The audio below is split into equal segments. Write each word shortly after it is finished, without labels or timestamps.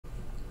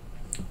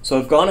So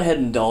I've gone ahead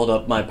and dolled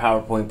up my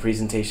PowerPoint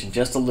presentation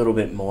just a little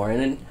bit more,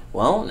 and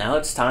well, now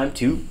it's time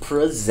to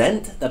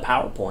present the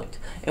PowerPoint.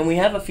 And we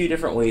have a few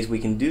different ways we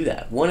can do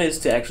that. One is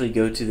to actually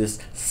go to this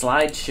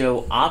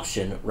slideshow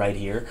option right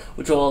here,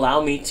 which will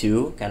allow me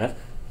to kind of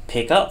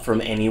pick up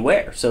from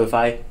anywhere. So if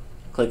I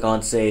click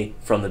on, say,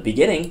 from the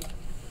beginning,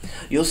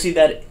 you'll see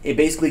that it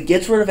basically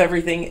gets rid of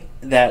everything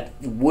that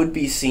would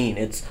be seen.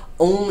 It's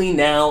only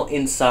now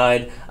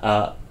inside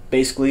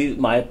basically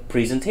my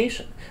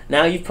presentation.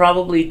 Now, you've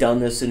probably done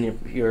this in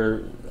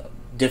your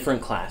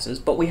different classes,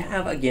 but we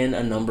have, again,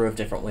 a number of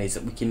different ways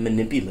that we can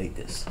manipulate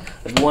this.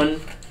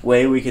 One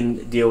way we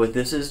can deal with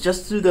this is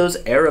just through those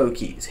arrow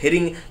keys.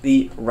 Hitting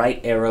the right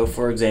arrow,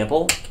 for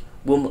example,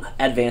 will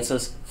advance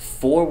us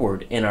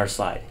forward in our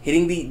slide.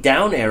 Hitting the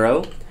down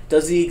arrow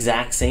does the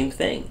exact same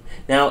thing.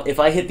 Now, if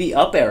I hit the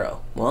up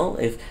arrow, well,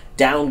 if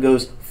down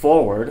goes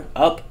forward,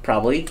 up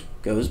probably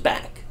goes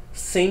back.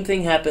 Same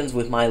thing happens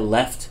with my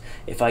left.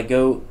 If I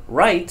go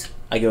right,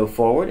 I go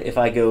forward. If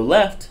I go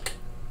left,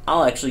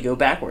 I'll actually go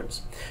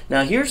backwards.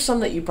 Now, here's some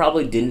that you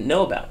probably didn't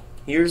know about.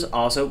 Here's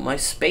also my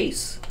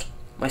space.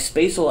 My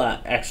space will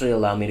actually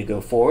allow me to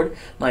go forward.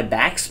 My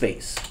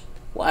backspace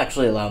will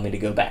actually allow me to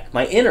go back.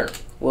 My inner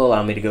will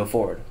allow me to go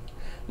forward.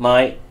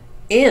 My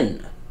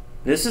in,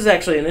 this is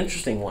actually an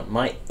interesting one.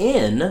 My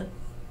in,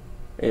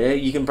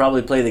 you can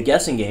probably play the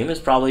guessing game, is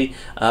probably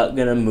going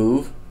to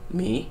move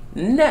me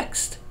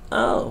next.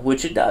 Oh,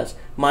 which it does.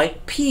 My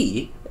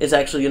P is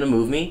actually going to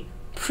move me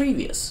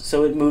previous,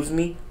 so it moves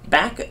me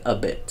back a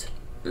bit.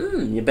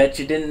 You bet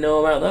you didn't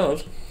know about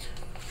those.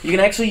 You can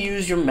actually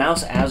use your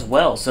mouse as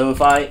well. So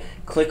if I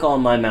click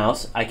on my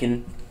mouse, I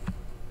can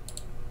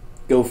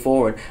go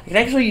forward. I can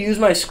actually use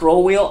my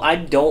scroll wheel. I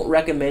don't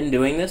recommend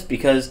doing this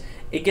because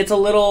it gets a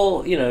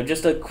little,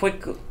 just a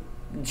quick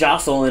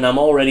jostle and I'm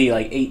already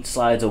like 8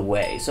 slides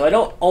away. So I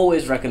don't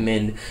always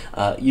recommend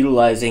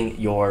utilizing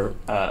your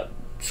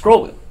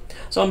scroll wheel.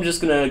 So I'm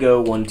just going to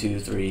go 1, 2,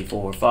 3,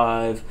 4,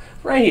 5,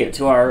 right here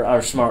to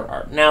our smart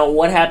art. Now,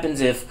 what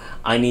happens if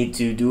I need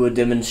to do a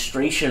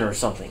demonstration or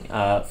something?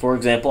 For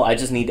example, I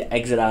just need to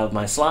exit out of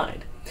my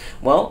slide.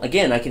 Well,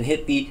 again, I can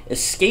hit the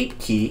escape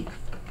key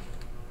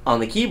on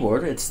the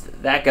keyboard. It's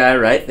that guy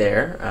right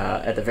there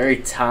at the very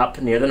top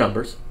near the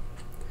numbers.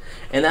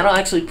 And that'll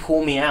actually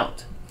pull me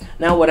out.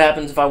 Now, what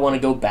happens if I want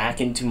to go back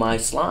into my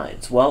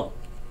slides? Well,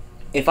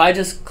 if I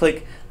just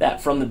click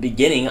that from the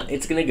beginning,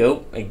 it's going to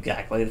go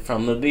exactly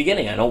from the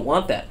beginning. I don't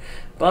want that.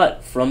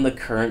 But from the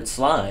current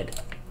slide.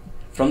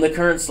 From the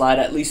current slide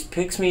at least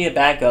picks me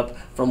back up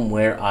from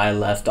where I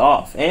left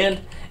off. And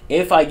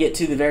if I get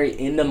to the very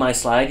end of my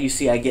slide, you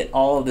see I get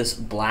all of this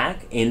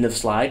black end of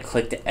slide,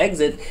 click to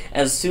exit.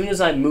 As soon as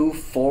I move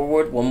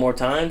forward one more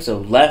time, so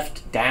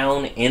left,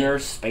 down, inner,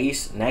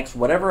 space, next,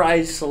 whatever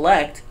I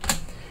select,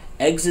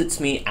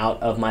 exits me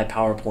out of my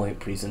PowerPoint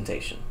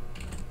presentation.